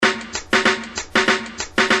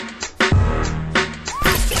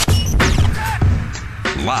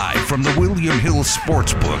Live from the William Hill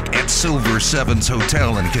Sportsbook at Silver Sevens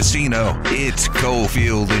Hotel and Casino, it's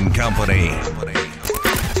Cofield and Company.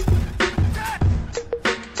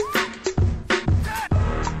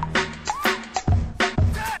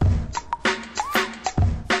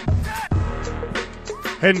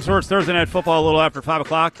 Heading towards Thursday Night Football a little after 5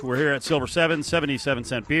 o'clock. We're here at Silver Seven,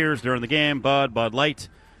 77-cent beers during the game. Bud Light,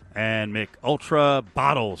 and Mick Ultra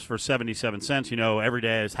bottles for 77 cents. You know, every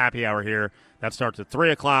day is happy hour here. That starts at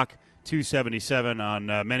 3 o'clock, $2.77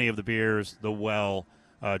 on many of the beers, the well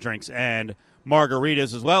drinks, and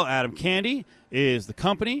margaritas as well. Adam Candy is the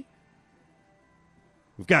company.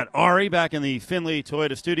 We've got Ari back in the Findlay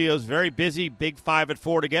Toyota Studios. Very busy, big 5 at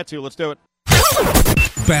 4 to get to. Let's do it.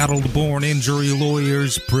 Battled Born Injury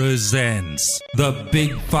Lawyers presents the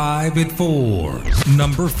Big 5 at 4.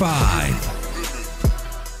 Number 5.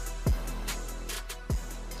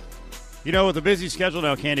 You know, with a busy schedule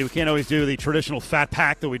now, Candy, we can't always do the traditional fat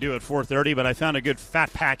pack that we do at 4:30, but I found a good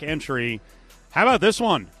fat pack entry. How about this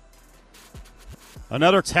one?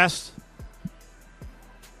 Another test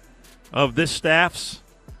of this staff's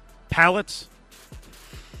palates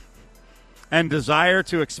and desire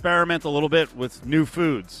to experiment a little bit with new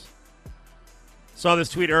foods. Saw this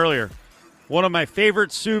tweet earlier. One of my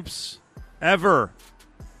favorite soups ever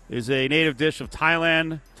is a native dish of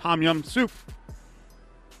Thailand, Tom Yum soup.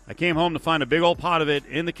 I came home to find a big old pot of it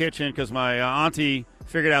in the kitchen because my auntie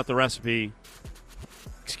figured out the recipe.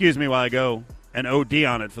 Excuse me while I go and OD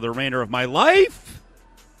on it for the remainder of my life.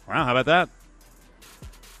 Wow, how about that?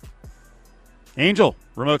 Angel,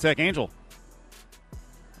 Remote Tech Angel,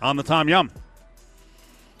 on the Tom Yum.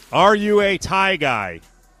 Are you a Thai guy,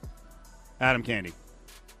 Adam Candy?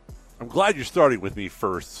 I'm glad you're starting with me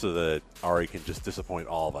first so that Ari can just disappoint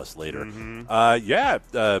all of us later.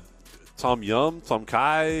 Tom Yum, Tom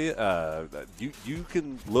Kai, you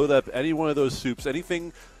can load up any one of those soups.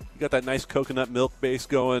 Anything, you got that nice coconut milk base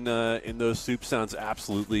going in those soups, sounds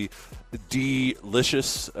absolutely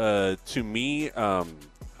delicious to me.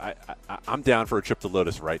 I'm down for a trip to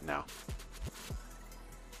Lotus right now.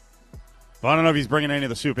 Well, I don't know if he's bringing any of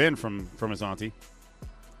the soup in from his auntie.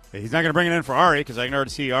 He's not going to bring it in for Ari because I can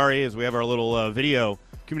already see Ari as we have our little video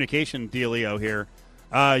communication dealio here.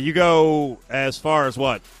 You go as far as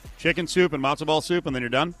what? Chicken soup and matzo ball soup, and then you're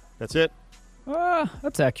done? That's it?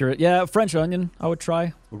 That's accurate. Yeah, French onion, I would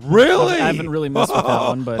try. Really? I haven't really messed with that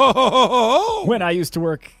one, but when I used to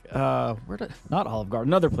work, not Olive Garden,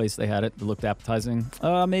 another place they had it that looked appetizing.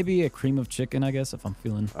 Maybe a cream of chicken, I guess, if I'm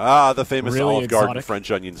feeling the famous really Olive Garden exotic.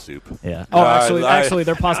 French onion soup. Yeah. Oh, actually,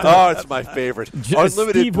 their pasta. Oh, it's my favorite.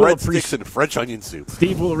 Unlimited Steve will breadsticks and French onion soup.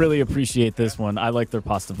 Steve will really appreciate this one. I like their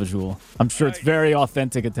pasta visual. I'm sure it's very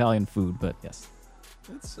authentic Italian food, but yes.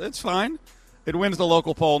 It's fine. It wins the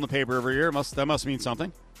local poll in the paper every year. That must mean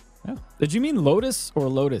something. Yeah. Did you mean Lotus or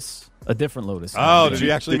Lotus? A different Lotus. Oh, did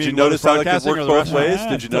you actually Did you mean notice how it could Broadcasting work or the both restaurant? ways? Yeah,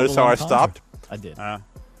 Did you it took notice a how long I time. stopped? I did.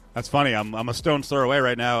 That's funny. I'm a stone's throw away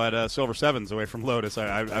right now at Silver Sevens away from Lotus.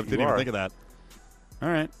 I didn't even think of that. All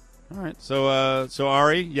right. So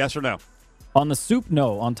Ari, yes or no? On the soup,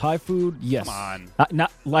 no. On Thai food, yes. Come on.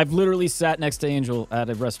 I've literally sat next to Angel at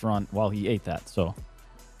a restaurant while he ate that. So,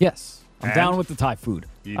 yes. I'm And? down with the Thai food.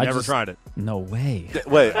 You never tried it. No way.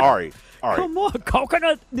 Wait, Ari. Come on.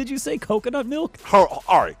 Coconut. Did you say coconut milk?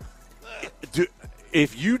 Ari,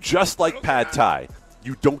 if you just like pad Thai,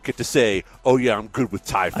 you don't get to say, oh, yeah, I'm good with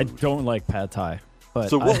Thai I food. don't like pad Thai.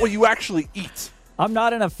 But So what will you actually eat? I'm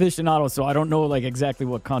not an aficionado, so I don't know exactly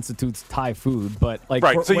what constitutes Thai food. But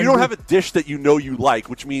Right, so you don't have a dish that you know you like,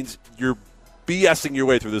 which means you're BSing your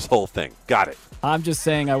way through this whole thing. Got it. I'm just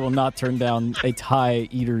saying I will not turn down a Thai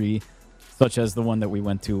eatery such as the one that we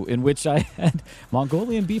went to, in which I had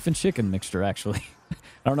Mongolian beef and chicken mixture, actually. I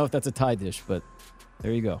don't know if that's a Thai dish, but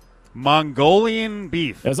there you go. Mongolian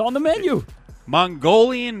beef. It was on the menu.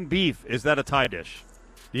 Mongolian beef. Is that a Thai dish?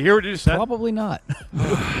 You hear what you just said? Probably not.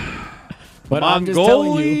 But I'm just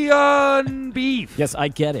telling you. Mongolian beef. Yes, I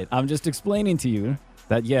get it. I'm just explaining to you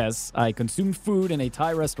that, yes, I consumed food in a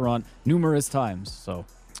Thai restaurant numerous times. So,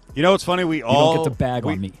 You know what's funny? We don't get to bag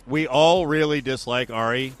on me. We all really dislike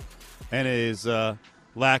Ari and his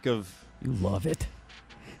lack of you love it.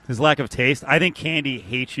 his lack of taste. I think Candy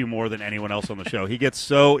hates you more than anyone else on the show. He gets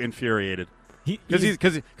so infuriated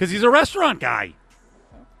because he's a restaurant guy.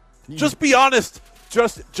 Just be honest.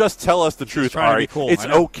 Just tell us the truth, trying to Ari. be cool, It's I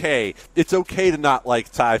know. okay. It's okay to not like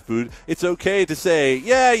Thai food. It's okay to say,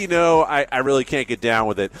 yeah, I really can't get down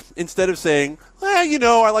with it. Instead of saying,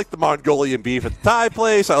 I like the Mongolian beef at the Thai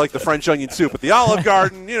place. I like the French onion soup at the Olive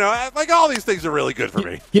Garden. Like all these things are really good for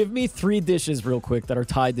me. Give me 3 dishes real quick that are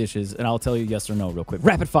Thai dishes, and I'll tell you yes or no real quick.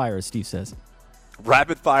 Rapid fire, as Steve says.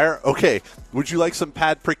 Rapid fire? Okay. Would you like some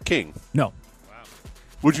Pad Prick King? No.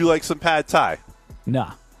 Would you like some Pad Thai?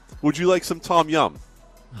 Nah. Would you like some Tom Yum?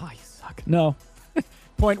 Oh, you suck. No.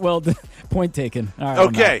 Point taken. All right,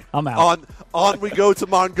 Okay. I'm out. On we go to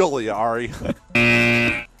Mongolia, Ari.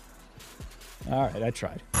 All right, I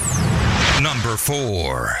tried. Number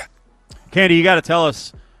 4. Candy, you got to tell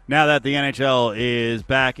us now that the NHL is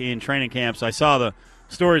back in training camps. I saw the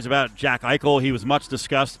stories about Jack Eichel. He was much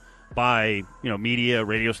discussed by media,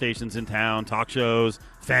 radio stations in town, talk shows,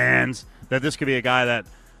 fans, that this could be a guy that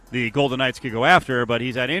the Golden Knights could go after, but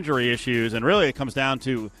he's had injury issues, and really it comes down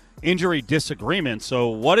to injury disagreements. So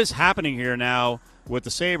what is happening here now with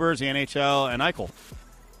the Sabres, the NHL, and Eichel?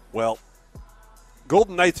 Well,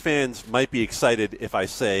 Golden Knights fans might be excited if I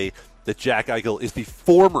say that Jack Eichel is the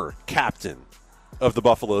former captain of the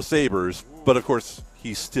Buffalo Sabres, but of course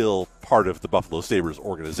he's still part of the Buffalo Sabres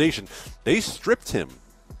organization. They stripped him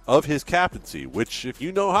of his captaincy, which, if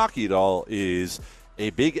you know hockey at all, is a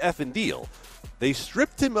big effing deal. They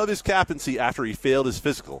stripped him of his captaincy after he failed his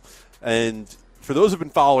physical. And for those who have been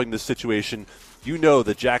following this situation, you know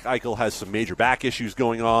that Jack Eichel has some major back issues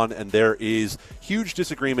going on, and there is huge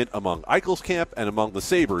disagreement among Eichel's camp and among the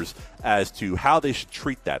Sabres as to how they should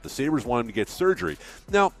treat that. The Sabres want him to get surgery.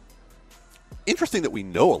 Now, interesting that we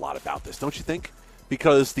know a lot about this, don't you think?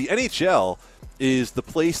 Because the NHL is the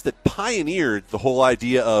place that pioneered the whole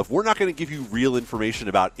idea of, we're not going to give you real information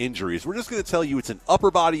about injuries. We're just going to tell you it's an upper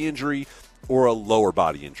body injury or a lower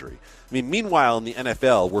body injury. I mean, meanwhile, in the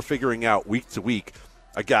NFL, we're figuring out week to week,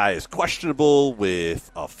 a guy is questionable with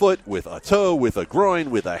a foot, with a toe, with a groin,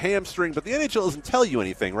 with a hamstring, but the NHL doesn't tell you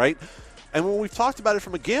anything, right? And when we've talked about it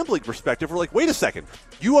from a gambling perspective, we're like, wait a second,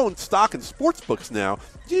 you own stock in sports books now.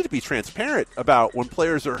 You need to be transparent about when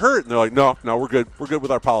players are hurt. And they're like, no, we're good. We're good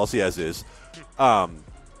with our policy as is. Right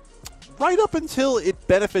up until it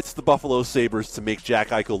benefits the Buffalo Sabres to make Jack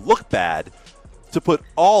Eichel look bad, to put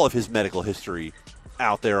all of his medical history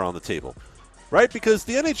out there on the table. Right? Because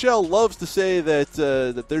the NHL loves to say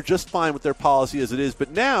that they're just fine with their policy as it is,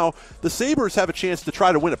 but now the Sabres have a chance to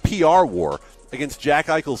try to win a PR war against Jack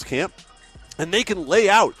Eichel's camp, and they can lay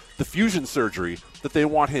out the fusion surgery that they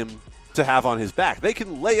want him to have on his back. They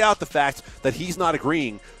can lay out the fact that he's not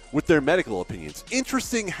agreeing with their medical opinions.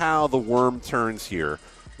 Interesting how the worm turns here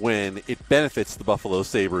when it benefits the Buffalo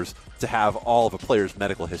Sabres to have all of a player's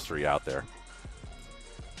medical history out there.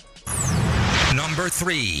 Number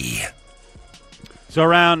 3. So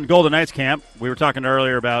around Golden Knights camp, we were talking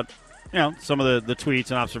earlier about, some of the tweets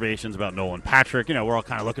and observations about Nolan Patrick. We're all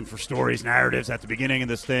kind of looking for stories, narratives at the beginning of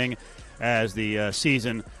this thing as the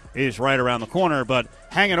season is right around the corner. But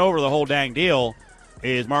hanging over the whole dang deal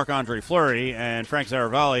is Marc-Andre Fleury, and Frank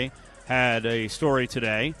Saravalli had a story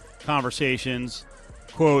today, conversations,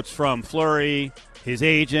 quotes from Fleury, his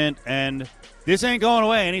agent, and this ain't going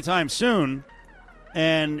away anytime soon.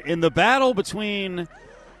 And in the battle between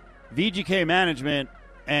VGK management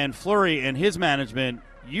and Fleury and his management,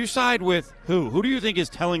 you side with who? Who do you think is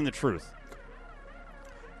telling the truth?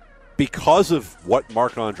 Because of what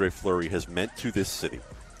Marc-Andre Fleury has meant to this city,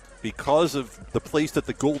 because of the place that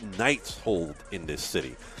the Golden Knights hold in this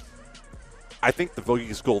city, I think the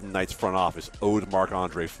Vegas Golden Knights front office owed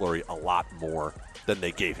Marc-Andre Fleury a lot more than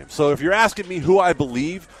they gave him. So if you're asking me who I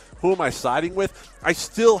believe, who am I siding with, I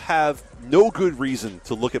still have no good reason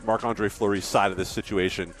to look at Marc-Andre Fleury's side of this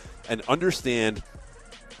situation and understand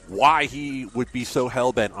why he would be so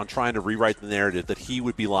hell-bent on trying to rewrite the narrative that he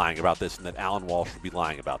would be lying about this and that Alan Walsh would be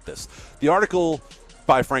lying about this. The article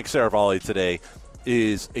by Frank Saravalli today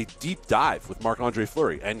is a deep dive with Marc-Andre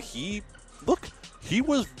Fleury, and he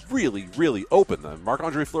was really, really open.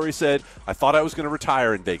 Marc-Andre Fleury said, I thought I was going to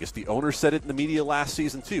retire in Vegas. The owner said it in the media last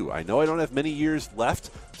season, too. I know I don't have many years left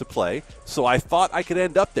to play, so I thought I could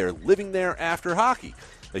end up there, living there after hockey.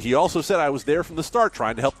 He also said, I was there from the start,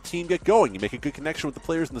 trying to help the team get going. You make a good connection with the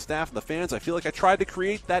players and the staff and the fans. I feel like I tried to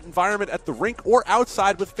create that environment at the rink or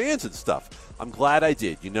outside with fans and stuff. I'm glad I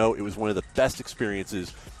did. It was one of the best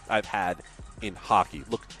experiences I've had in hockey.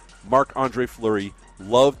 Look, Marc-Andre Fleury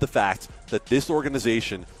loved the fact that this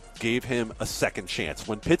organization gave him a second chance.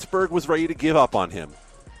 When Pittsburgh was ready to give up on him,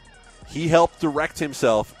 he helped direct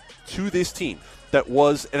himself to this team that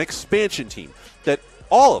was an expansion team that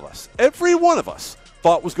all of us, every one of us,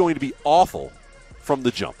 thought was going to be awful from the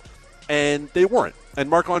jump. And they weren't. And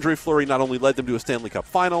Marc-Andre Fleury not only led them to a Stanley Cup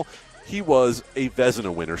final, he was a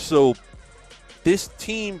Vezina winner. So this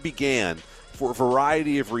team began, for a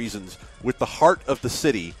variety of reasons, with the heart of the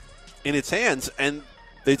city in its hands, and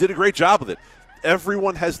they did a great job with it.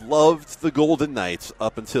 Everyone has loved the Golden Knights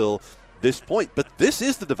up until this point, but this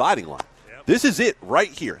is the dividing line. Yep. This is it right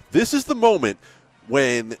here. This is the moment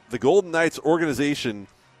when the Golden Knights organization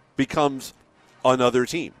becomes another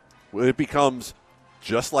team. It becomes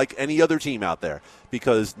just like any other team out there,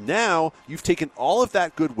 because now you've taken all of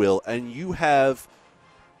that goodwill and you have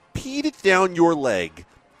peed it down your leg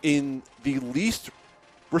in the least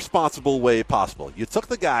responsible way possible. You took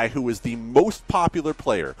the guy who was the most popular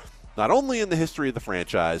player, not only in the history of the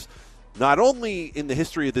franchise, not only in the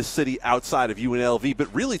history of this city outside of UNLV,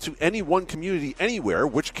 but really to any one community anywhere,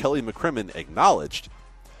 which Kelly McCrimmon acknowledged,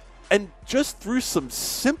 and just through some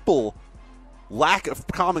simple lack of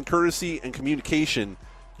common courtesy and communication,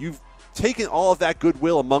 you've taken all of that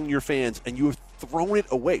goodwill among your fans and you have thrown it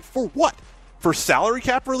away. For what? For salary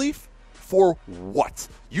cap relief? For what?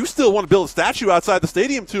 You still want to build a statue outside the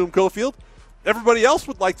stadium to him, Cofield. Everybody else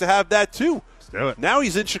would like to have that too. Let's do it. Now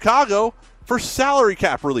he's in Chicago for salary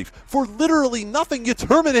cap relief. For literally nothing, you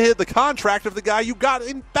terminated the contract of the guy you got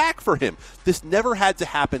in back for him. This never had to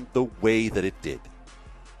happen the way that it did.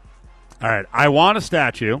 All right, I want a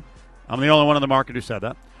statue. I'm the only one on the market who said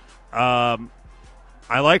that.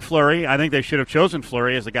 I like Fleury. I think they should have chosen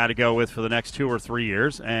Fleury as the guy to go with for the next 2 or 3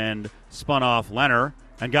 years and spun off Leonard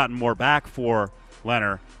and gotten more back for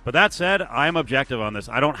Leonard. But that said, I'm objective on this.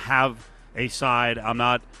 I don't have a side. I'm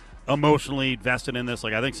not emotionally vested in this.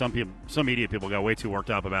 Like, I think some media people got way too worked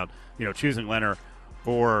up about, choosing Leonard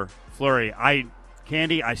or Fleury.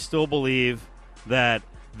 Candy, I still believe that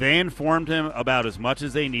they informed him about as much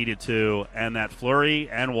as they needed to, and that Fleury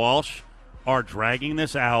and Walsh are dragging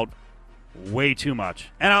this out way too much.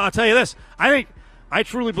 And I'll tell you this, I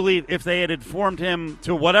truly believe if they had informed him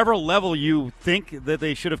to whatever level you think that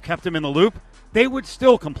they should have kept him in the loop, they would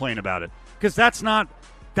still complain about it, because that's not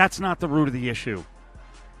the root of the issue.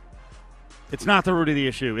 It's not the root of the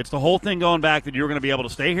issue. It's the whole thing going back that you're going to be able to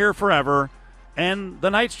stay here forever, and the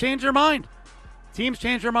Knights change their mind. Teams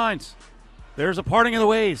change their minds. There's a parting of the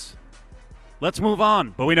ways. Let's move on.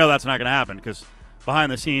 But we know that's not going to happen, because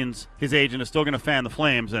behind the scenes, his agent is still going to fan the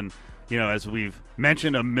flames. And, as we've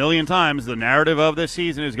mentioned a million times, the narrative of this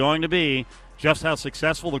season is going to be just how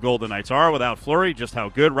successful the Golden Knights are without Fleury, just how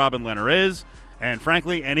good Robin Leonard is. And,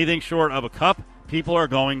 frankly, anything short of a cup, people are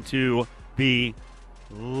going to be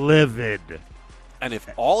livid. And if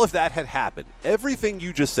all of that had happened, everything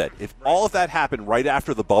you just said, if all of that happened right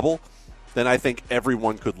after the bubble, then I think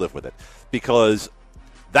everyone could live with it, because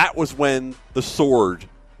that was when the sword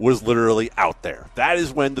was literally out there. That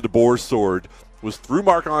is when the DeBoer sword was through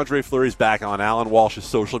Marc-Andre Fleury's back on Alan Walsh's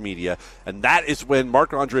social media, and that is when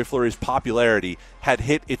Marc-Andre Fleury's popularity had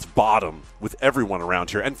hit its bottom with everyone around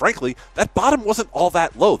here. And frankly, that bottom wasn't all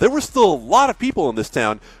that low. There were still a lot of people in this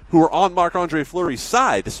town who were on Marc-Andre Fleury's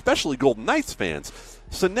side, especially Golden Knights fans.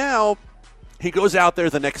 So now he goes out there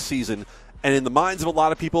the next season, and in the minds of a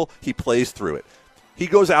lot of people, he plays through it. He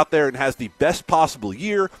goes out there and has the best possible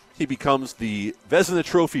year. He becomes the Vezina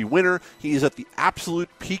Trophy winner. He is at the absolute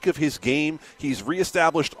peak of his game. He's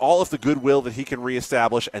reestablished all of the goodwill that he can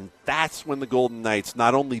reestablish, and that's when the Golden Knights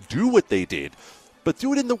not only do what they did, but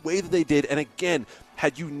do it in the way that they did. And again,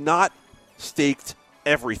 had you not staked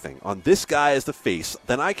everything on this guy as the face,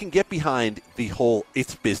 then I can get behind the whole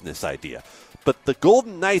it's business idea. But the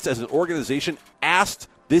Golden Knights as an organization asked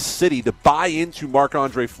this city to buy into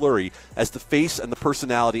Marc-Andre Fleury as the face and the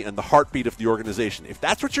personality and the heartbeat of the organization. If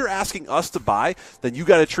that's what you're asking us to buy, then you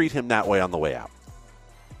got to treat him that way on the way out.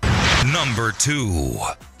 Number 2.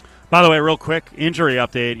 By the way, real quick, injury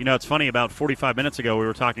update. It's funny, about 45 minutes ago we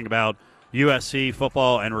were talking about USC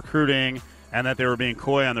football and recruiting, and that they were being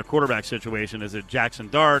coy on their quarterback situation. Is it Jackson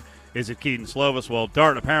Dart? Is it Keaton Slovis? Well,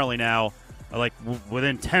 Dart apparently now,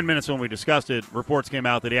 within 10 minutes when we discussed it, reports came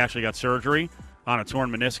out that he actually got surgery on a torn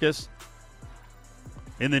meniscus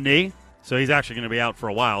in the knee. So he's actually going to be out for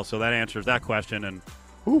a while. So that answers that question. And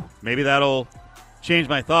maybe that'll change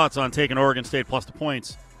my thoughts on taking Oregon State plus the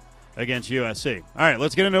points against USC. All right,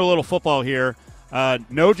 let's get into a little football here.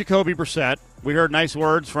 No Jacoby Brissett. We heard nice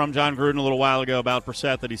words from John Gruden a little while ago about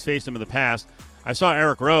Brissett, that he's faced him in the past. I saw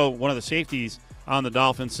Eric Rowe, one of the safeties on the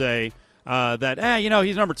Dolphins, say that,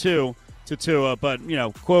 he's number 2 to Tua, but,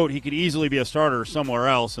 quote, he could easily be a starter somewhere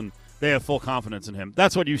else, and they have full confidence in him.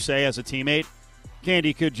 That's what you say as a teammate.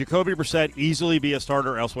 Candy, could Jacoby Brissett easily be a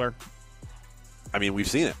starter elsewhere? I mean, we've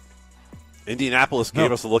seen it. Indianapolis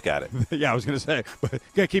gave us a look at it. Yeah, I was going to say. But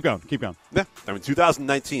yeah, keep going. Yeah.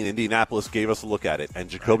 2019, Indianapolis gave us a look at it, and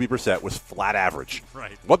Jacoby Brissett was flat average.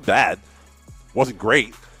 Right. Wasn't bad. Wasn't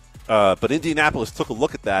great. But Indianapolis took a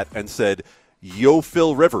look at that and said, yo,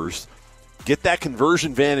 Phil Rivers, get that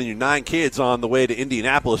conversion van and your 9 kids on the way to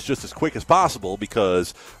Indianapolis just as quick as possible,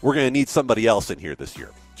 because we're going to need somebody else in here this year.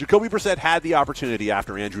 Jacoby Brissett had the opportunity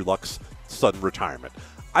after Andrew Luck's sudden retirement.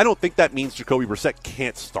 I don't think that means Jacoby Brissett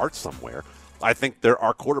can't start somewhere. I think there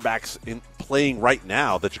are quarterbacks in playing right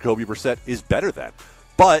now that Jacoby Brissett is better than.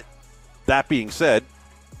 But that being said,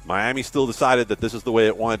 Miami still decided that this is the way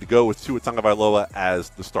it wanted to go with Tua Tagovailoa as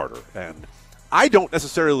the starter. And I don't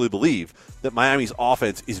necessarily believe that Miami's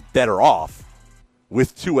offense is better off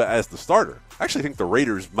with Tua as the starter. I actually think the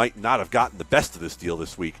Raiders might not have gotten the best of this deal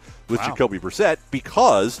this week with Jacoby Brissett,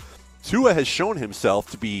 because Tua has shown himself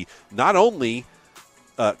to be not only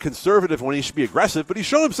conservative when he should be aggressive, but he's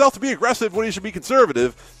shown himself to be aggressive when he should be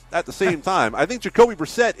conservative at the same time. I think Jacoby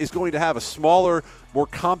Brissett is going to have a smaller, more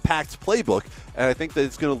compact playbook, and I think that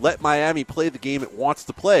it's going to let Miami play the game it wants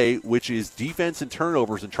to play, which is defense and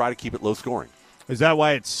turnovers, and try to keep it low scoring. Is that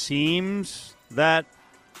why it seems that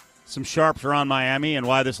some sharps are on Miami and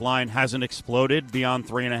why this line hasn't exploded beyond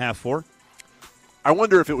 3.5, 4? I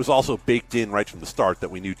wonder if it was also baked in right from the start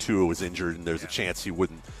that we knew Tua was injured and there's a chance he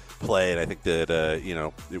wouldn't play, and I think that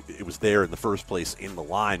it was there in the first place in the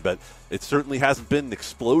line, but it certainly hasn't been an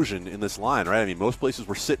explosion in this line, right? I mean, most places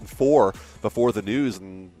were sitting 4 before the news,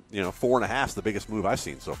 and 4.5 is the biggest move I've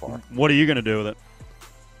seen so far. What are you going to do with it?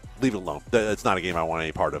 Leave it alone. It's not a game I want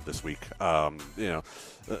any part of this week. The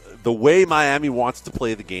way Miami wants to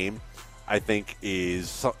play the game, I think,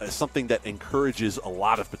 is something that encourages a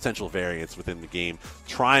lot of potential variance within the game,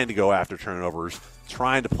 trying to go after turnovers,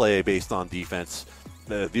 trying to play based on defense.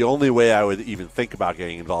 The only way I would even think about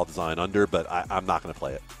getting involved is on an under, but I'm not going to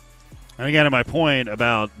play it. And again, to my point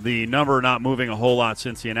about the number not moving a whole lot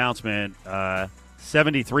since the announcement,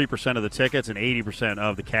 73% of the tickets and 80%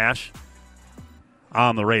 of the cash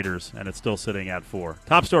on the Raiders, and it's still sitting at 4.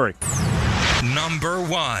 Top story. Number 1.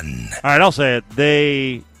 All right, I'll say it.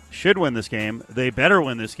 They should win this game. They better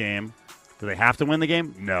win this game. Do they have to win the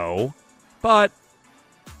game? No. But,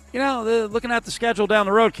 looking at the schedule down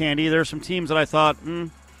the road, Candy, there are some teams that I thought,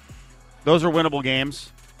 those are winnable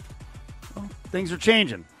games. Well, things are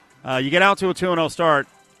changing. You get out to a 2-0 start.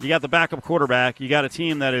 You got the backup quarterback. You got a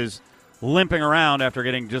team that is limping around after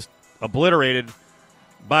getting just obliterated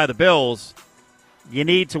by the Bills. You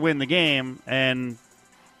need to win the game, and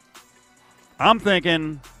I'm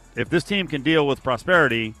thinking if this team can deal with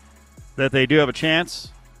prosperity, that they do have a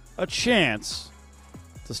chance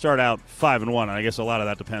to start out 5-1. And I guess a lot of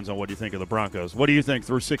that depends on what you think of the Broncos. What do you think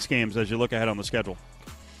through 6 games as you look ahead on the schedule?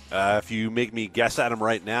 If you make me guess at them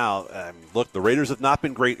right now, look, the Raiders have not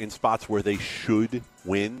been great in spots where they should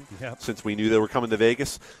win since we knew they were coming to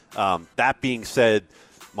Vegas. That being said,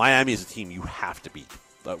 Miami is a team you have to beat.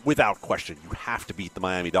 Without question, you have to beat the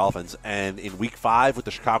Miami Dolphins. And in Week 5 with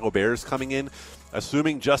the Chicago Bears coming in,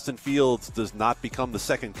 assuming Justin Fields does not become the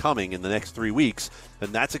second coming in the next 3 weeks,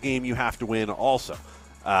 then that's a game you have to win also.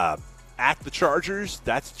 At the Chargers,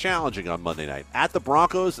 that's challenging on Monday night. At the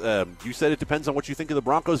Broncos, you said it depends on what you think of the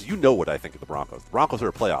Broncos. You know what I think of the Broncos. The Broncos are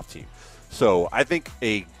a playoff team. So I think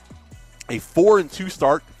a 4-2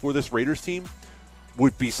 start for this Raiders team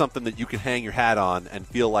would be something that you can hang your hat on and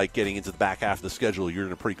feel like getting into the back half of the schedule, you're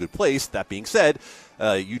in a pretty good place. That being said,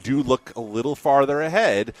 you do look a little farther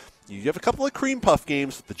ahead. You have a couple of cream puff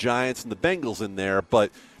games with the Giants and the Bengals in there, but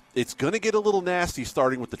it's going to get a little nasty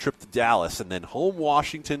starting with the trip to Dallas and then home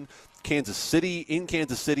Washington, Kansas City, in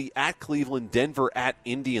Kansas City, at Cleveland, Denver, at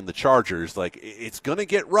Indy, and the Chargers. Like, it's going to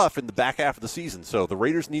get rough in the back half of the season, so the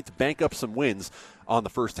Raiders need to bank up some wins on the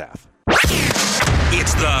first half.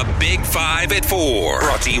 It's the Big 5 at 4.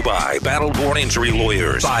 Brought to you by Battleborn Injury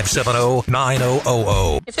Lawyers.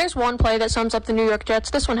 570-9000. If there's one play that sums up the New York Jets,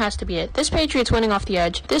 this one has to be it. This Patriot's winning off the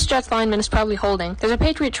edge. This Jets lineman is probably holding. There's a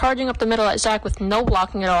Patriot charging up the middle at Zach with no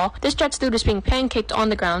blocking at all. This Jets dude is being pancaked on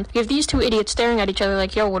the ground. You have these two idiots staring at each other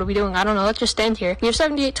like, yo, what are we doing? I don't know. Let's just stand here. We have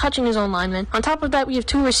 78 touching his own lineman. On top of that, we have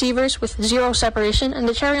 2 receivers with 0 separation, and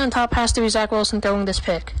the cherry on top has to be Zach Wilson throwing this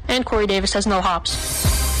pick. And Corey Davis has no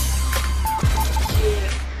hops.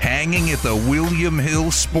 Hanging at the William Hill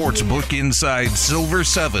Sportsbook inside Silver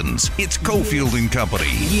Sevens, it's Cofield and Company.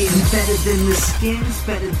 Yeah, better than the Skins,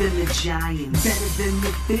 better than the Giants, better than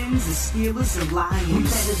the Fins, the Steelers, and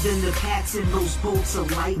Lions, better than the Pats and those Bolts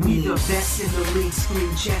of Lightning. The best in the league,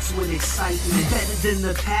 scream Jets with excitement. Better than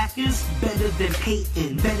the Packers, better than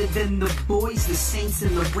Peyton, better than the boys, the Saints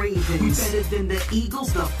and the Ravens. Better than the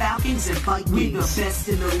Eagles, the Falcons, and Vikings. We the best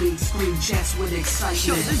in the league, scream Jets with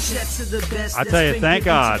excitement. The Jets are the best. I tell you, thank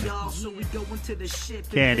God,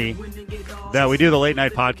 Candy, that we do the late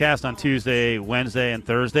night podcast on Tuesday, Wednesday, and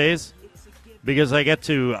Thursdays, because I get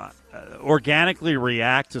to organically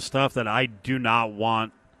react to stuff that I do not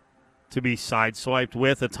want to be sideswiped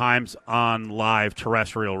with at times on live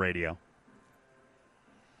terrestrial radio.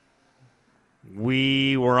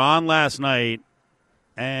 We were on last night,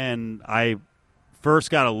 and I first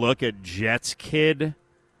got a look at Jets Kid,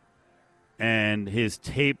 and his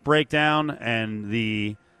tape breakdown and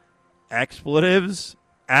the expletives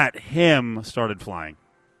at him started flying.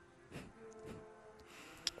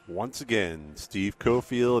 Once again, Steve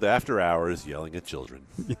Cofield after hours yelling at children.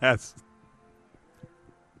 Yes.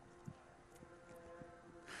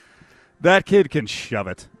 That kid can shove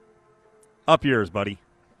it. Up yours, buddy.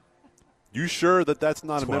 You sure that that's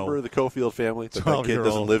not 12. a member of the Cofield family? That kid 12-year-old.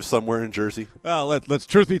 doesn't live somewhere in Jersey? Well, let's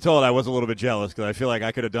truth be told, I was a little bit jealous because I feel like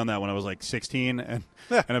I could have done that when I was like 16 and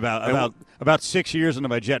about 6 years into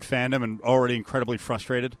my Jet fandom and already incredibly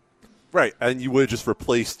frustrated. Right, and you would have just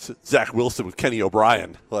replaced Zach Wilson with Kenny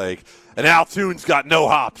O'Brien. Like, and Al Toon's got no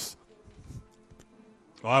hops.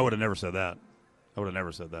 Oh, I would have never said that.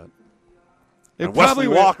 And Wesley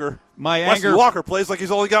Walker. Wesley Walker plays like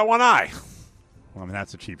he's only got one eye. Well, I mean,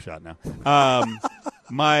 that's a cheap shot now.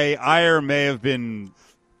 My ire may have been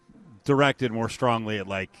directed more strongly at,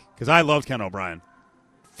 because I loved Ken O'Brien.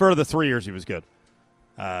 For the 3 years he was good.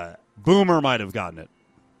 Boomer might have gotten it.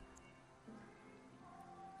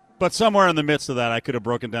 But somewhere in the midst of that, I could have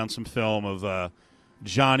broken down some film of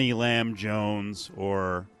Johnny Lamb Jones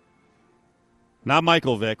or not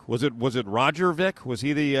Michael Vick. Was it Roger Vick? Was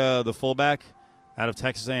he the fullback out of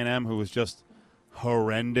Texas A&M who was just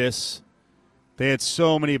horrendous? They had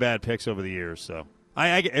so many bad picks over the years. So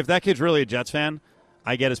if that kid's really a Jets fan,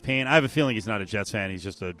 I get his pain. I have a feeling he's not a Jets fan. He's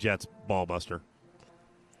just a Jets ball buster.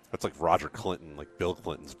 That's like Roger Clinton, like Bill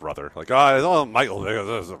Clinton's brother. Like, oh Michael Vick,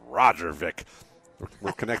 this is Roger Vick.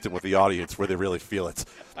 We're connecting with the audience where they really feel it.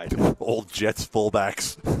 Old Jets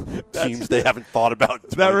fullbacks, teams they haven't thought about in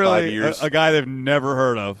 25 that really years. A guy they've never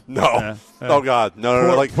heard of. No. Oh, God.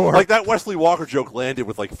 No. Like that Wesley Walker joke landed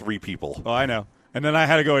with like 3 people. Oh, I know. And then I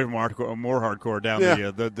had to go even more hardcore down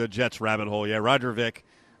the Jets rabbit hole. Yeah, Roger Vick,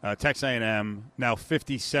 Texas A&M, now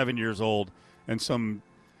 57 years old, and some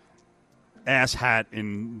asshat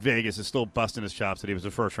in Vegas is still busting his chops that he was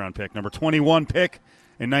a first-round pick, number 21 pick.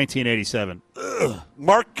 In 1987.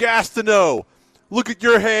 Mark Gastineau, look at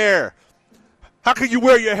your hair. How can you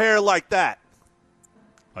wear your hair like that?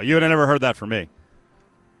 Oh, you would have never heard that from me.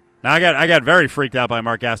 Now, I got very freaked out by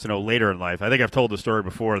Mark Gastineau later in life. I think I've told the story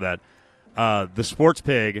before that the Sports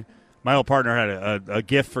Pig, my old partner had a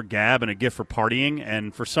gift for Gab and a gift for partying,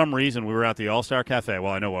 and for some reason we were at the All-Star Cafe.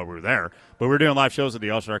 Well, I know why we were there, but we were doing live shows at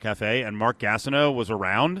the All-Star Cafe, and Mark Gastineau was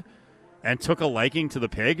around and took a liking to the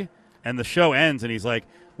pig. And the show ends, and he's like,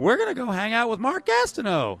 we're going to go hang out with Mark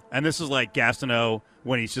Gastineau. And this is like Gastineau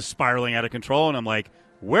when he's just spiraling out of control. And I'm like,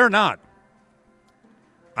 we're not.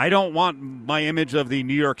 I don't want my image of the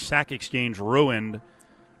New York Sack Exchange ruined,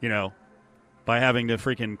 by having to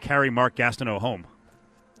freaking carry Mark Gastineau home.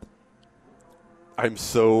 I'm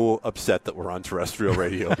so upset that we're on terrestrial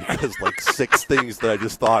radio because 6 things that I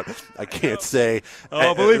just thought I can't say.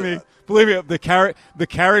 Oh, believe me, the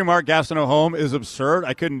carry Mark Gastineau home is absurd.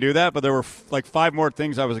 I couldn't do that, but there were 5 more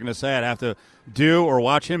things I was going to say I'd have to do or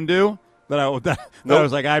watch him do that I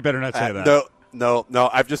was like, I better not say that. No.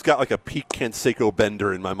 I've just got a Pete Canseco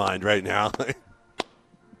bender in my mind right now.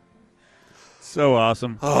 So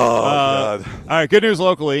awesome. Oh, God. All right, good news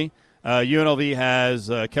locally. UNLV has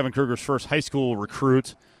Kevin Kruger's first high school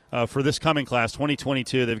recruit for this coming class,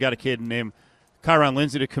 2022. They've got a kid named Kyron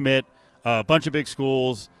Lindsay to commit. A bunch of big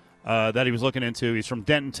schools that he was looking into. He's from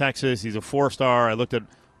Denton, Texas. He's a 4-star. I looked at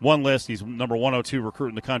one list. He's number 102 recruit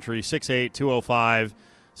in the country, 6'8", 205.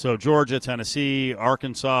 So Georgia, Tennessee,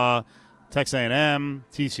 Arkansas, Texas A&M,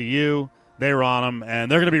 TCU, they were on him. And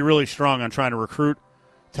they're going to be really strong on trying to recruit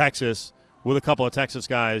Texas with a couple of Texas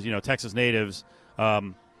guys, Texas natives,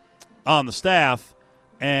 on the staff.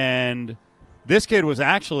 And this kid was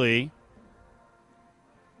actually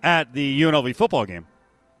at the UNLV football game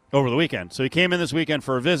over the weekend. So he came in this weekend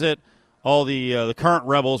for a visit. All the current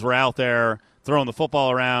Rebels were out there throwing the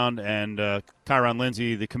football around, and Kyron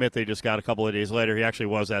Lindsay, the commit they just got a couple of days later, he actually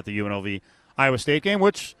was at the UNLV Iowa State game,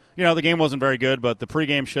 which, the game wasn't very good, but the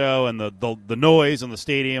pregame show and the noise in the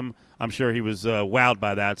stadium, I'm sure he was wowed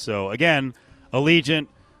by that. So, again, Allegiant,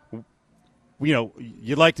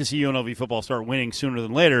 you'd like to see UNLV football start winning sooner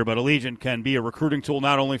than later, but Allegiant can be a recruiting tool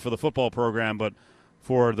not only for the football program, but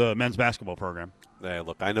for the men's basketball program. Hey,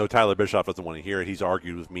 look, I know Tyler Bischoff doesn't want to hear it. He's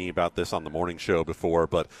argued with me about this on the morning show before,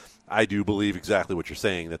 but I do believe exactly what you're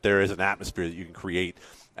saying, that there is an atmosphere that you can create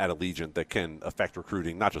at Allegiant that can affect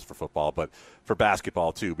recruiting, not just for football, but for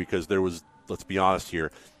basketball too, because there was, let's be honest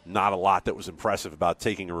here, not a lot that was impressive about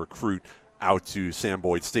taking a recruit out to Sam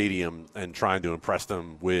Boyd Stadium and trying to impress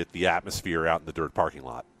them with the atmosphere out in the dirt parking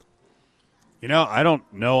lot. I don't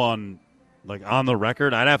know on the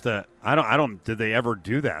record. I'd have to. Did they ever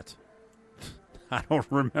do that? I don't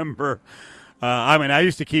remember. I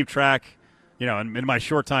used to keep track. in my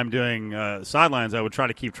short time doing sidelines, I would try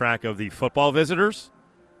to keep track of the football visitors.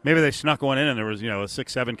 Maybe they snuck one in, and there was, a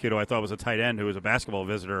 6'7" kid who I thought was a tight end who was a basketball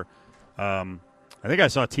visitor. I think I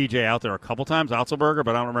saw TJ out there a couple times, Otzelberger,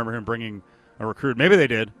 but I don't remember him bringing a recruit. Maybe they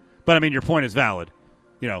did. But, I mean, your point is valid.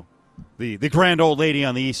 The grand old lady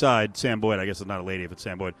on the east side, Sam Boyd, I guess it's not a lady if it's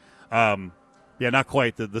Sam Boyd. Not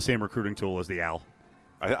quite the same recruiting tool as the Owl.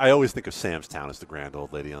 I always think of Sam's Town as the grand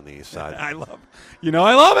old lady on the east side. I love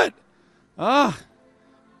it. I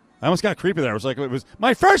almost got creepy there. It was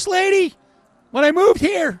my first lady when I moved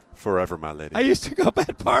here. Forever, my lady. I used to go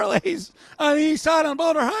bet parlays on the east side on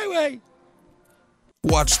Boulder Highway.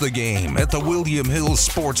 Watch the game at the William Hill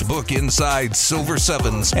Sportsbook inside Silver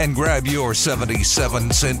Sevens and grab your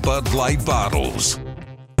 77-cent Bud Light bottles.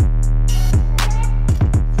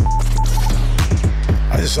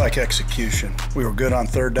 I just like execution. We were good on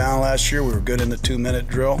third down last year. We were good in the 2-minute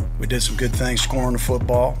drill. We did some good things scoring the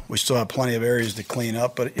football. We still have plenty of areas to clean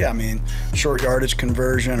up. But, short yardage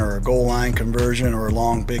conversion or a goal line conversion or a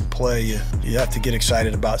long, big play, you have to get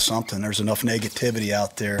excited about something. There's enough negativity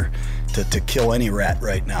out there to kill any rat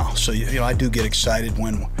right now. So, I do get excited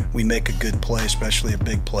when we make a good play, especially a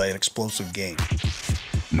big play, an explosive game.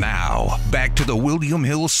 Now, back to the William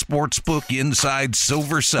Hill Sportsbook inside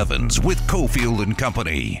Silver Sevens with Cofield and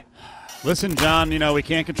Company. Listen, John, we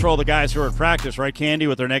can't control the guys who are at practice, right, Candy,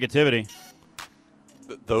 with their negativity.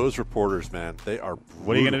 Those reporters, man, they are brutal.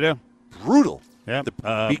 What are you going to do? Brutal. Yeah.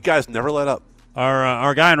 The beat guys never let up.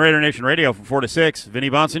 Our guy on Raider Nation Radio from 4 to 6, Vinny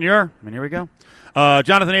Bonsignor. Here we go.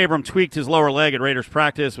 Jonathan Abram tweaked his lower leg at Raiders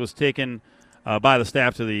practice, was taken by the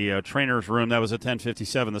staff to the trainer's room. That was at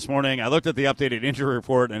 10:57 this morning. I looked at the updated injury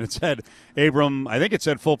report, and it said Abram, I think it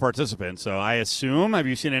said full participant. So I assume, have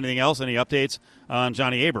you seen anything else, any updates on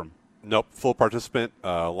Johnny Abram? Nope, full participant,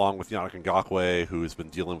 along with Yannick Ngakoue, who's been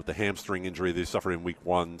dealing with the hamstring injury they suffered in Week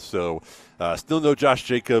 1. So still no Josh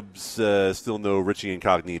Jacobs, still no Richie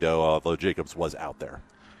Incognito, although Jacobs was out there.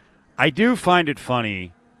 I do find it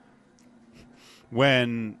funny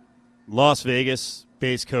when Las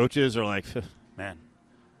Vegas-based coaches are like, man,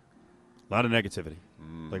 a lot of negativity.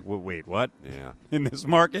 Like, wait, what? Yeah. In this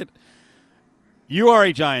market? You are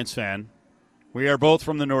a Giants fan. We are both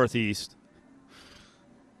from the Northeast.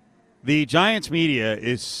 The Giants media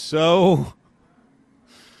is so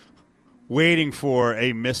waiting for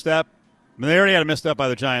a misstep. They already had a misstep by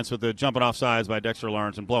the Giants with the jumping off sides by Dexter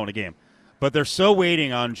Lawrence and blowing a game. But they're so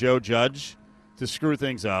waiting on Joe Judge to screw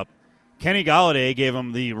things up. Kenny Golladay gave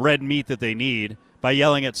them the red meat that they need by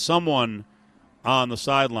yelling at someone on the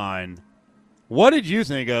sideline. What did you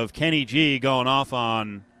think of Kenny G going off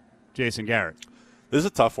on Jason Garrett? This is a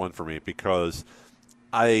tough one for me because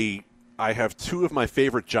I have two of my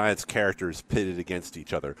favorite Giants characters pitted against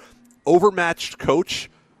each other. Overmatched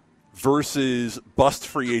coach versus bust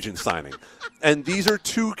free agent signing. And these are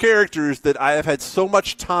two characters that I have had so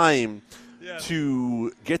much time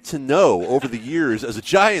to get to know over the years as a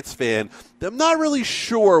Giants fan that I'm not really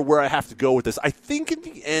sure where I have to go with this. I think in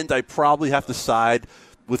the end I probably have to side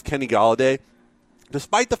with Kenny Golladay.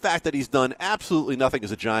 Despite the fact that he's done absolutely nothing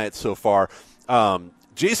as a Giant so far,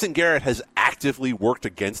 Jason Garrett has actively worked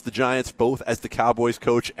against the Giants, both as the Cowboys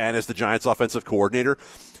coach and as the Giants offensive coordinator.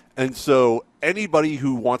 And so anybody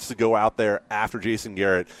who wants to go out there after Jason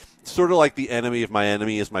Garrett, sort of like the enemy of my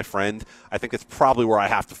enemy is my friend, I think that's probably where I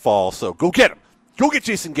have to fall. So go get him. Go get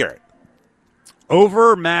Jason Garrett.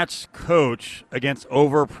 Overmatched coach against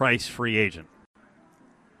overpriced free agent.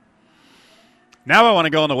 Now I want to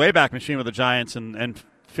go on the Wayback Machine with the Giants and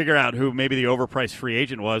figure out who maybe the overpriced free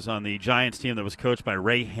agent was on the Giants team that was coached by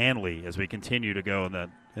Ray Hanley as we continue to go in that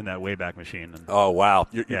Wayback Machine. And, oh, wow.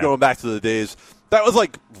 You're going back to the days. That was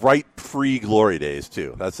like right pre-Glory days,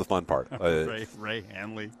 too. That's the fun part. Ray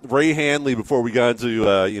Hanley. Ray Hanley before we got into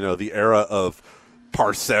the era of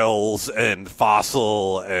Parcells and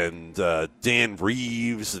Fossil and Dan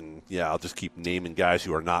Reeves. And, I'll just keep naming guys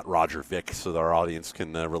who are not Roger Vick so that our audience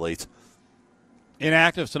can relate.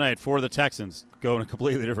 Inactive tonight for the Texans, go in a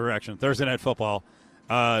completely different direction. Thursday Night Football.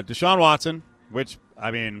 Deshaun Watson, which,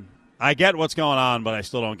 I get what's going on, but I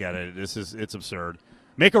still don't get it. It's absurd.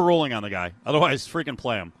 Make a ruling on the guy. Otherwise, freaking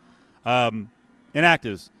play him.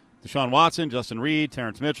 Inactives. Deshaun Watson, Justin Reed,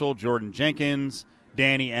 Terrence Mitchell, Jordan Jenkins,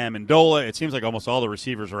 Danny Amendola. It seems like almost all the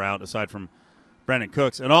receivers are out aside from Brandon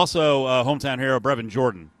Cooks. And also hometown hero Brevin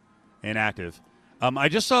Jordan, inactive. I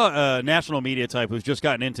just saw a national media type who's just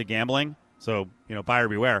gotten into gambling. So, buyer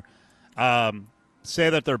beware. Say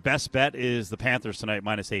that their best bet is the Panthers tonight,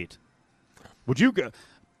 -8. Would you go?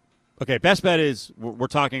 Okay, best bet is we're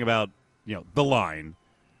talking about, the line.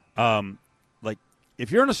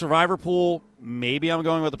 if you're in a survivor pool, maybe I'm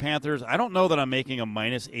going with the Panthers. I don't know that I'm making a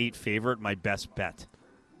 -8 favorite my best bet.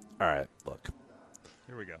 All right, look.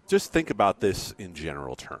 Here we go. Just think about this in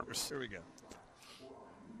general terms. Here we go.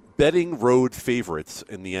 Betting road favorites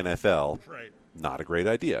in the NFL, Right. not a great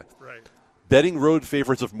idea. Right. Betting road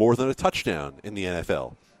favorites of more than a touchdown in the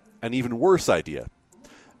NFL, an even worse idea.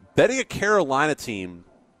 Betting a Carolina team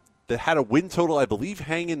that had a win total, I believe,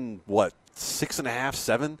 hanging, 6.5,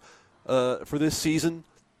 7 for this season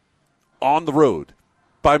on the road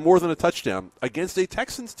by more than a touchdown against a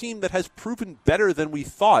Texans team that has proven better than we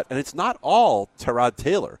thought, and it's not all Tyrod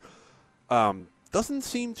Taylor. Doesn't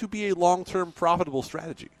seem to be a long-term profitable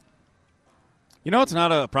strategy. You know, it's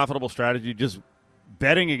not a profitable strategy, just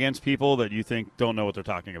betting against people that you think don't know what they're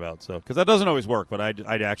talking about. So, because that doesn't always work, but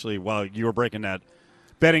I'd actually, while you were breaking that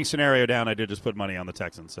betting scenario down, I did just put money on the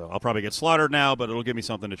Texans. So I'll probably get slaughtered now, but it'll give me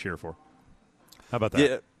something to cheer for. How about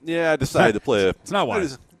that? Yeah, I decided to play It's not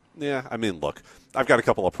wise. Yeah, I mean, look, I've got a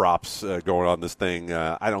couple of props going on this thing.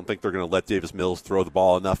 I don't think they're going to let Davis Mills throw the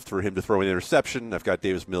ball enough for him to throw an interception. I've got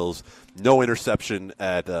Davis Mills, no interception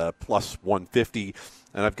at plus 150.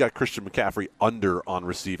 And I've got Christian McCaffrey under on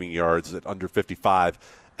receiving yards at under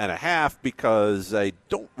 55.5 because I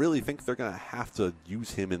don't really think they're going to have to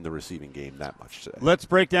use him in the receiving game that much today. Let's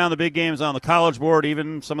break down the big games on the college board,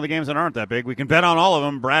 even some of the games that aren't that big. We can bet on all of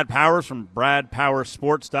them. Brad Powers from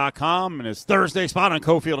BradPowersports.com and his Thursday spot on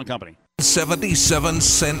Cofield and Company.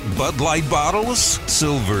 77-cent Bud Light bottles?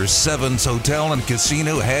 Silver Sevens Hotel and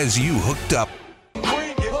Casino has you hooked up.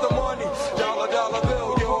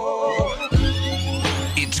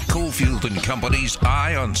 It's Cofield and Company's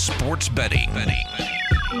Eye on Sports Betting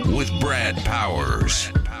with Brad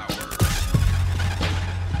Powers.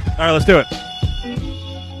 All right, let's do it.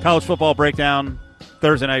 College football breakdown,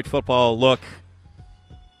 Thursday night football look.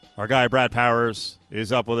 Our guy Brad Powers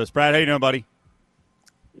is up with us. Brad, how you doing, buddy?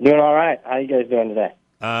 Doing all right. How you guys doing today?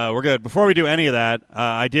 We're good. Before we do any of that,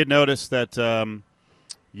 I did notice that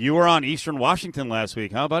you were on Eastern Washington last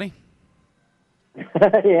week, huh, buddy?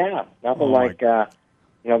 Yeah, nothing like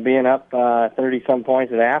being up 30-some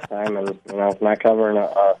points at halftime and not covering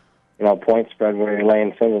a point spread where you're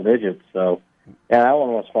laying single digits. So yeah, that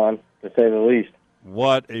one was fun to say the least.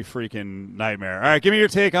 What a freaking nightmare! All right, give me your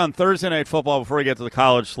take on Thursday night football before we get to the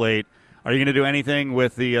college slate. Are you going to do anything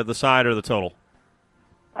with the side or the total?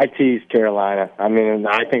 I tease Carolina. I mean,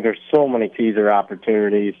 I think there's so many teaser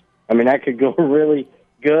opportunities. I mean, that could go really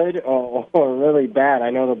good or really bad.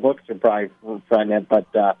 I know the books are probably fretting it, but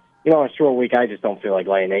in a short week, I just don't feel like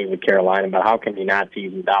laying 8 with Carolina. But how can you not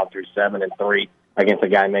tease them down through 7-3 against a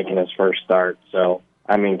guy making his first start? So,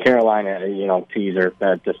 I mean, Carolina, teaser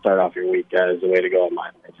to start off your week is the way to go in my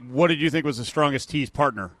opinion. What did you think was the strongest tease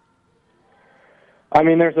partner? I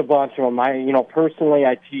mean, there's a bunch of them. Personally,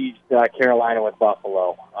 I teased Carolina with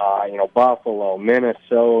Buffalo. Buffalo,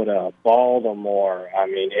 Minnesota, Baltimore. I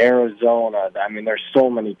mean, Arizona. I mean, there's so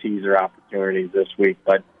many teaser opportunities this week.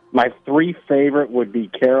 But my 3 favorite would be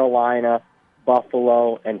Carolina,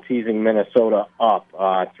 Buffalo, and teasing Minnesota up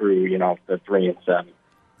through the 3 and 7.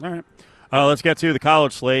 All right, let's get to the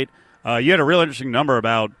college slate. You had a real interesting number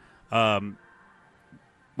about.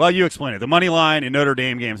 Well, you explain it. The money line in Notre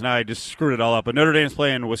Dame games. Now I just screwed it all up. But Notre Dame's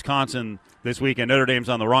playing Wisconsin this weekend. Notre Dame's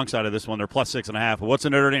on the wrong side of this one. They're plus 6.5. But what's the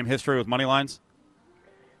Notre Dame history with money lines?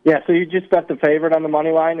 Yeah, so you just bet the favorite on the money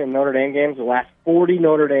line in Notre Dame games, the last 40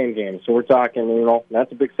 Notre Dame games. So we're talking,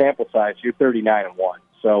 that's a big sample size. You're 39-1.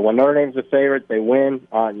 So when Notre Dame's the favorite, they win.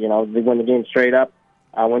 They win the game straight up.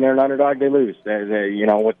 When they're an underdog, they lose.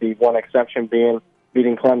 With the one exception beating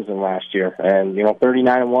Clemson last year. And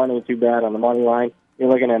 39-1 ain't too bad on the money line. You're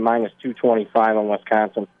looking at minus 225 on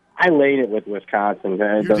Wisconsin. I laid it with Wisconsin.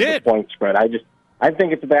 The point spread. I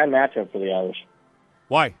think it's a bad matchup for the Irish.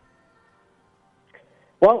 Why?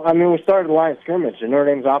 Well, I mean, we started the line of scrimmage, and Notre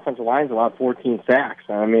Dame's offensive line's allowed 14 sacks.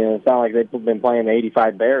 I mean, it's not like they've been playing the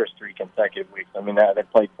 85 Bears 3 consecutive weeks. I mean, they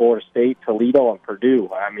played Florida State, Toledo, and Purdue.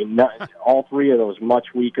 I mean, all 3 of those much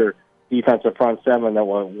weaker defensive front seven than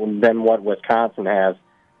what Wisconsin has.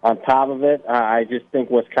 On top of it, I just think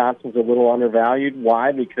Wisconsin's a little undervalued.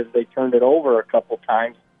 Why? Because they turned it over a couple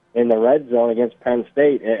times in the red zone against Penn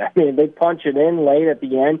State. I mean, they punch it in late at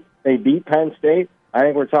the end. They beat Penn State. I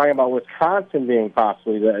think we're talking about Wisconsin being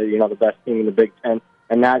possibly the best team in the Big Ten,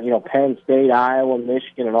 and not Penn State, Iowa,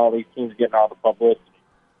 Michigan, and all these teams getting all the publicity.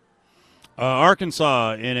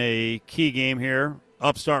 Arkansas in a key game here,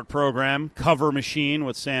 upstart program, cover machine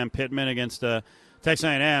with Sam Pittman against Texas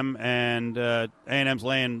A&M, and A&M's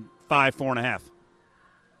laying 4.5.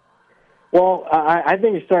 Well, I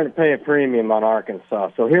think you're starting to pay a premium on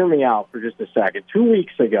Arkansas. So hear me out for just a second. 2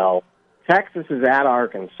 weeks ago, Texas is at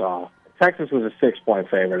Arkansas. Texas was a 6-point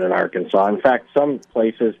favorite in Arkansas. In fact, some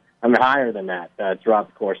places, higher than that throughout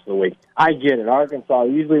the course of the week. I get it. Arkansas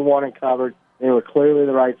usually won and covered. They were clearly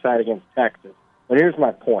the right side against Texas. But here's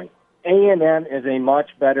my point. A&M is a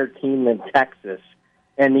much better team than Texas,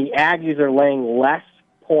 and the Aggies are laying less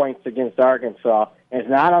points against Arkansas. And it's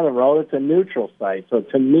not on the road. It's a neutral site. So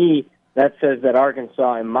to me, that says that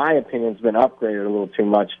Arkansas, in my opinion, has been upgraded a little too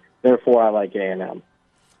much. Therefore, I like A&M.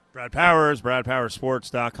 Brad Powers,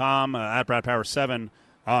 BradPowerSports.com, at BradPower7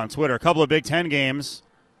 on Twitter. A couple of Big Ten games.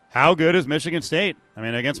 How good is Michigan State?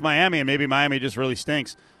 Against Miami, and maybe Miami just really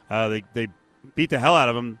stinks. They beat the hell out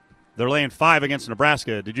of them. They're laying 5 against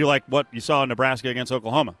Nebraska. Did you like what you saw in Nebraska against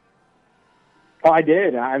Oklahoma? Oh, I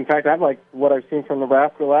did. In fact, I've liked what I've seen from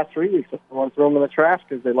Nebraska the last 3 weeks. Everyone threw them in the trash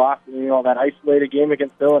because they lost, that isolated game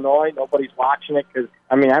against Illinois. Nobody's watching it because,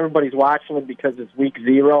 everybody's watching it because it's week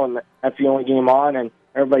 0 and that's the only game on, and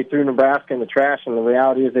everybody threw Nebraska in the trash, and the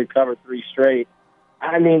reality is they've covered 3 straight.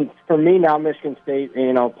 For me now, Michigan State,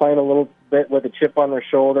 playing a little bit with a chip on their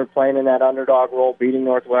shoulder, playing in that underdog role, beating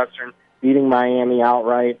Northwestern, beating Miami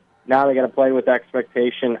outright. Now they got to play with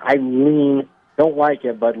expectation. I don't like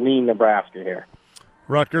it, but lean Nebraska here.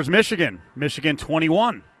 Rutgers, Michigan. Michigan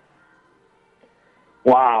 21.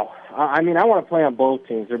 Wow. I want to play on both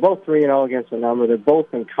teams. They're both 3-0 against the number. They've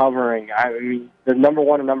both been covering. The number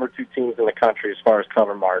 1 and number 2 teams in the country as far as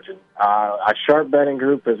cover margin. A sharp betting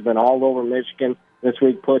group has been all over Michigan this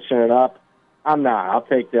week, pushing it up. I'm not. I'll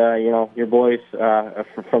take your boys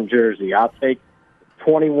from Jersey. I'll take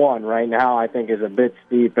 21 right now. I think is a bit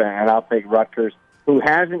steep, and I'll take Rutgers, who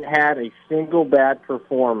hasn't had a single bad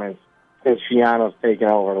performance since Shiano's taken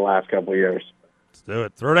over the last couple of years. Let's do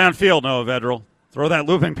it. Throw downfield, Noah Vedral. Throw that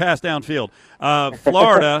looping pass downfield.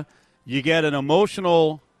 Florida, you get an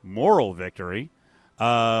emotional, moral victory.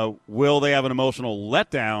 Will they have an emotional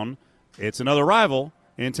letdown? It's another rival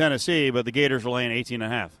in Tennessee, but the Gators are laying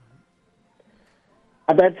 18.5.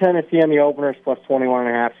 I bet Tennessee on the openers plus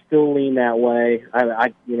 21.5. Still lean that way.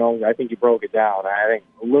 I think you broke it down. I think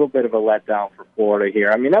a little bit of a letdown for Florida here.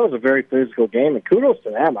 That was a very physical game, and kudos to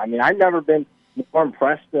them. I've never been more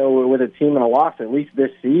impressed with a team in a loss, at least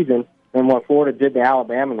this season, than what Florida did to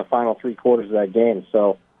Alabama in the final 3 quarters of that game.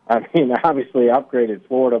 So, obviously upgraded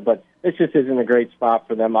Florida, but this just isn't a great spot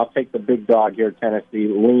for them. I'll take the big dog here,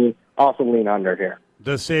 Tennessee. Also lean under here.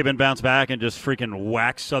 Does Saban bounce back and just freaking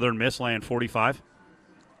whack Southern Miss laying 45?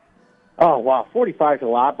 Oh, wow. 45 is a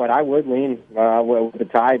lot, but I would lean with the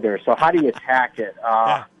tide there. So how do you attack it?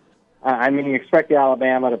 You expect the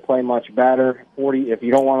Alabama to play much better. If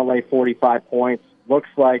you don't want to lay 45 points, looks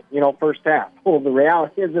like, first half. Well, the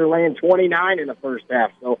reality is they're laying 29 in the first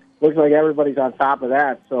half, so looks like everybody's on top of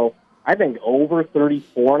that. So I think over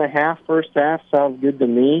 34.5 first half sounds good to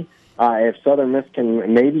me. If Southern Miss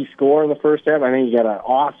can maybe score in the first half, I think you got an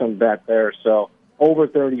awesome bet there. So over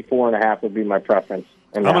 34.5 would be my preference.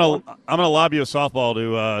 I'm gonna lob you a softball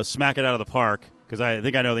to smack it out of the park because I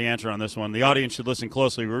think I know the answer on this one. The audience should listen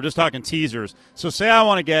closely. We were just talking teasers. So say I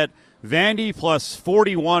want to get Vandy plus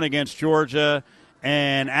 41 against Georgia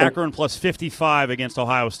and Akron plus 55 against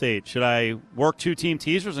Ohio State. Should I work 2-team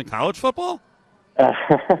teasers in college football? Yeah,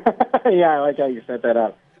 I like how you set that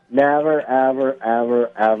up. Never, ever,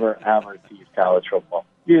 ever, ever, ever tease college football.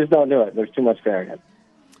 You just don't do it. There's too much variance.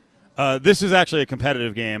 This is actually a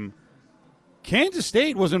competitive game. Kansas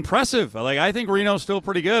State was impressive. I think Reno's still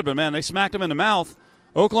pretty good, but, man, they smacked them in the mouth.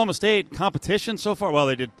 Oklahoma State, competition so far. Well,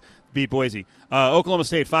 they did beat Boise. Oklahoma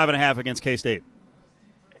State, 5.5 against K-State.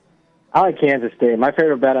 I like Kansas State. My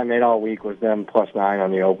favorite bet I made all week was them plus 9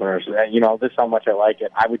 on the openers. This is how much I like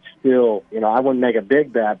it. I would still, I wouldn't make a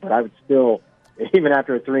big bet, but I would still, even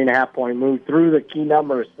after a 3.5-point move through the key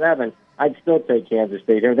number of 7, I'd still take Kansas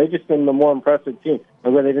State here. They've just been the more impressive team.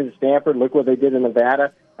 Look what they did at Stanford. Look what they did in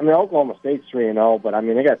Nevada. Oklahoma State's 3-0, but,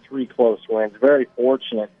 they got 3 close wins. Very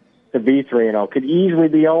fortunate to be 3-0. Could easily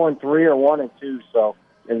be 0-3 or 1-2, so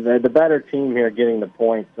the better team here getting the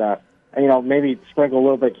points. Maybe sprinkle a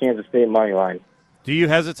little bit Kansas State money line. Do you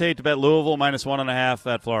hesitate to bet Louisville minus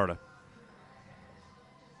 1.5 at Florida?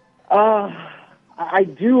 I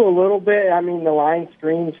do a little bit. The line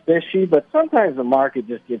screams fishy, but sometimes the market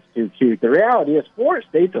just gets too cute. The reality is Florida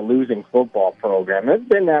State's a losing football program. It's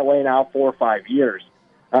been that way now 4 or 5 years.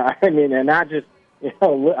 And not just,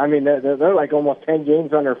 they're like almost 10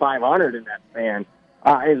 games under 500 in that span.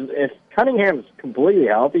 If Cunningham's completely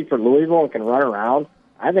healthy for Louisville and can run around,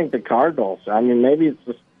 I think the Cardinals, maybe it's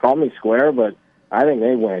just call me square, but I think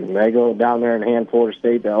they win. They go down there and hand Florida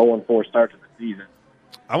State the 0-4 start to the season.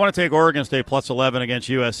 I want to take Oregon State plus 11 against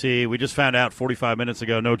USC. We just found out 45 minutes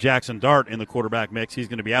ago, no Jackson Dart in the quarterback mix. He's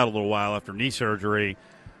going to be out a little while after knee surgery.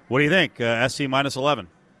 What do you think? SC minus 11.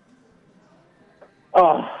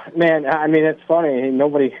 Oh, man, I mean, it's funny.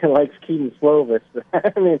 Nobody likes Keaton Slovis.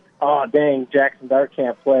 I mean, oh, dang, Jackson Dart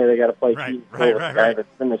can't play. They got to play Keaton Slovis, the guy that's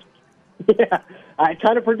finished. Yeah, I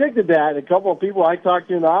kind of predicted that. A couple of people I talked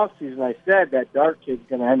to in the offseason, I said that Dart kid's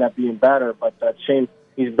going to end up being better, but shame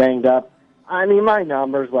he's banged up. I mean, my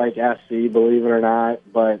numbers like SC, believe it or not,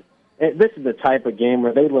 but this is the type of game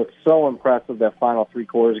where they look so impressive that final three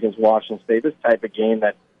quarters against Washington State. This type of game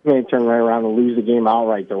that they turn right around and lose the game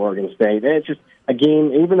outright to Oregon State. It's just a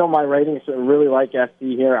game, even though my ratings are really like SC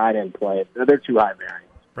here, I didn't play it. They're too high variance.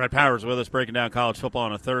 Brad Powers with us breaking down college football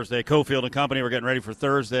on a Thursday. Cofield and Company, we're getting ready for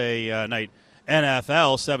Thursday night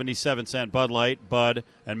NFL, 77-cent Bud Light, Bud,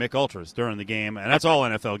 and Mick Ultras during the game. And that's all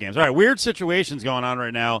NFL games. All right, weird situations going on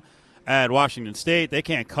right now at Washington State. They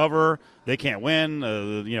can't cover. They can't win.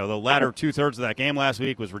 The latter two-thirds of that game last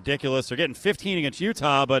week was ridiculous. They're getting 15 against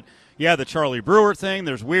Utah, but, yeah, the Charlie Brewer thing.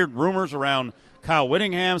 There's weird rumors around Kyle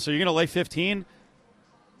Whittingham. So you're going to lay 15?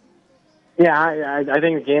 Yeah, I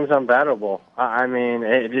think the game's unbettable. I mean,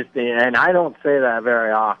 and I don't say that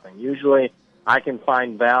very often. Usually I can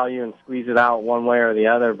find value and squeeze it out one way or the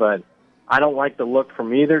other, but I don't like the look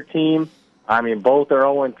from either team. I mean, both are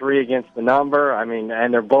 0-3 against the number. I mean,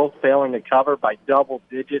 and they're both failing to cover by double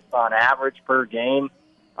digits on average per game.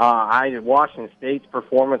 Washington State's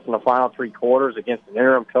performance in the final three quarters against an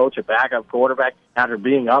interim coach, a backup quarterback, after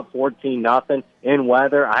being up 14-0 in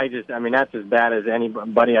weather, that's as bad as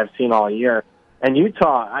anybody I've seen all year. And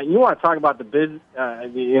Utah, you want to talk about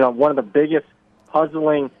one of the biggest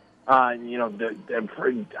puzzling, I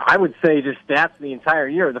would say just stats the entire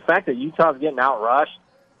year. The fact that Utah's getting outrushed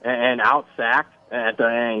and out-sacked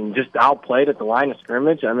and just outplayed at the line of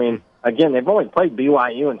scrimmage. I mean, again, they've only played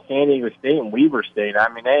BYU and San Diego State and Weber State.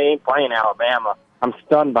 I mean, they ain't playing Alabama. I'm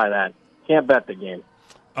stunned by that. Can't bet the game.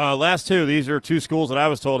 Last two. These are two schools that I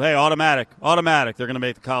was told, hey, automatic. They're going to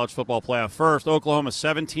make the college football playoff first. Oklahoma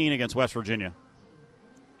 17 against West Virginia.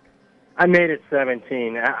 I made it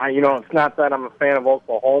 17. It's not that I'm a fan of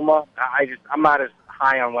Oklahoma. I'm not as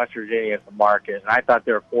high on West Virginia as the market. I thought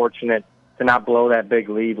they were fortunate to not blow that big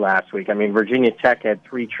lead last week. I mean, Virginia Tech had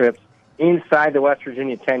 3 trips inside the West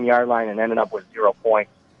Virginia 10-yard line and ended up with 0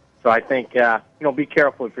 points. So I think, be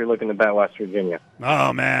careful if you're looking to bet West Virginia.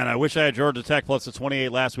 Oh, man, I wish I had Georgia Tech plus the 28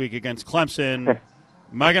 last week against Clemson.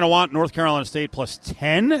 Am I going to want North Carolina State plus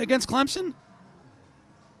 10 against Clemson?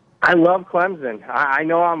 I love Clemson. I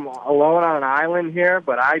know I'm alone on an island here,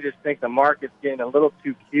 but I just think the market's getting a little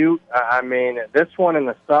too cute. I mean, this one in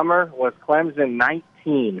the summer was Clemson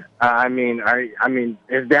 19.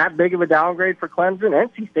 Is that big of a downgrade for Clemson?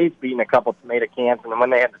 NC State's beaten a couple tomato cans, and then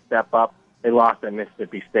when they had to step up, they lost at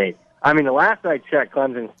Mississippi State. I mean, the last I checked,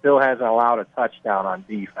 Clemson still hasn't allowed a touchdown on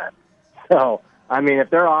defense. So, I mean, if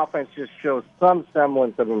their offense just shows some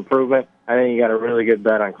semblance of improvement, I think you got a really good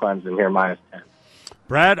bet on Clemson here, minus 10.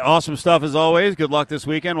 Brad, awesome stuff as always. Good luck this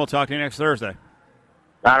weekend. We'll talk to you next Thursday.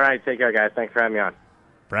 All right. Take care, guys. Thanks for having me on.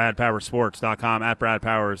 BradPowersports.com, at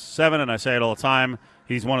BradPowers7, and I say it all the time.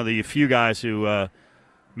 He's one of the few guys who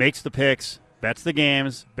makes the picks, bets the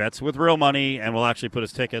games, bets with real money, and will actually put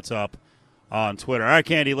his tickets up on Twitter. All right,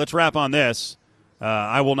 Candy, let's wrap on this.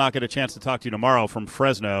 I will not get a chance to talk to you tomorrow from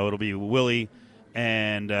Fresno. It'll be Willie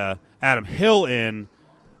and Adam Hill in.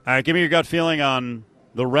 All right, give me your gut feeling on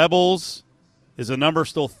the Rebels. Is the number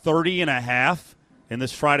still 30.5 in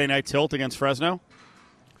this Friday night tilt against Fresno?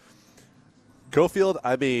 Cofield,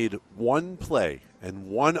 I made one play and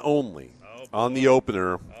one only on the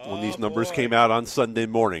opener when these numbers came out on Sunday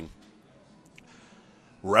morning.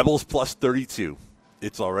 Rebels plus 32.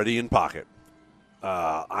 It's already in pocket.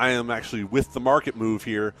 I am actually with the market move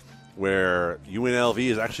here where UNLV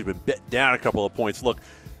has actually been bet down a couple of points. Look,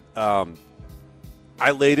 I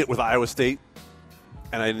laid it with Iowa State,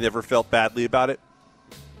 and I never felt badly about it.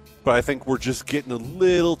 But I think we're just getting a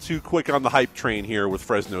little too quick on the hype train here with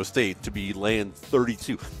Fresno State to be laying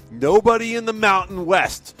 32. Nobody in the Mountain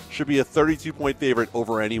West should be a 32-point favorite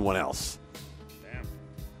over anyone else. Damn.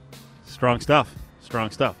 Strong stuff.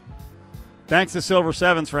 Thanks to Silver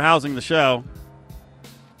Sevens for housing the show.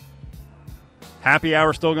 Happy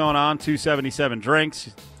hour still going on, 277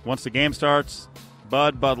 drinks. Once the game starts,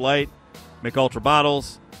 Bud Light, Mick Ultra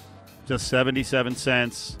bottles, just 77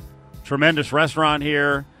 cents. Tremendous restaurant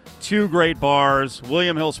here. 2 great bars.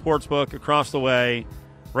 William Hill Sportsbook across the way.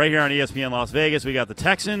 Right here on ESPN Las Vegas. We got the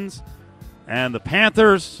Texans and the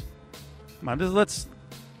Panthers. Come on, let's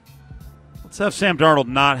have Sam Darnold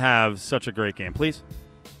not have such a great game, please.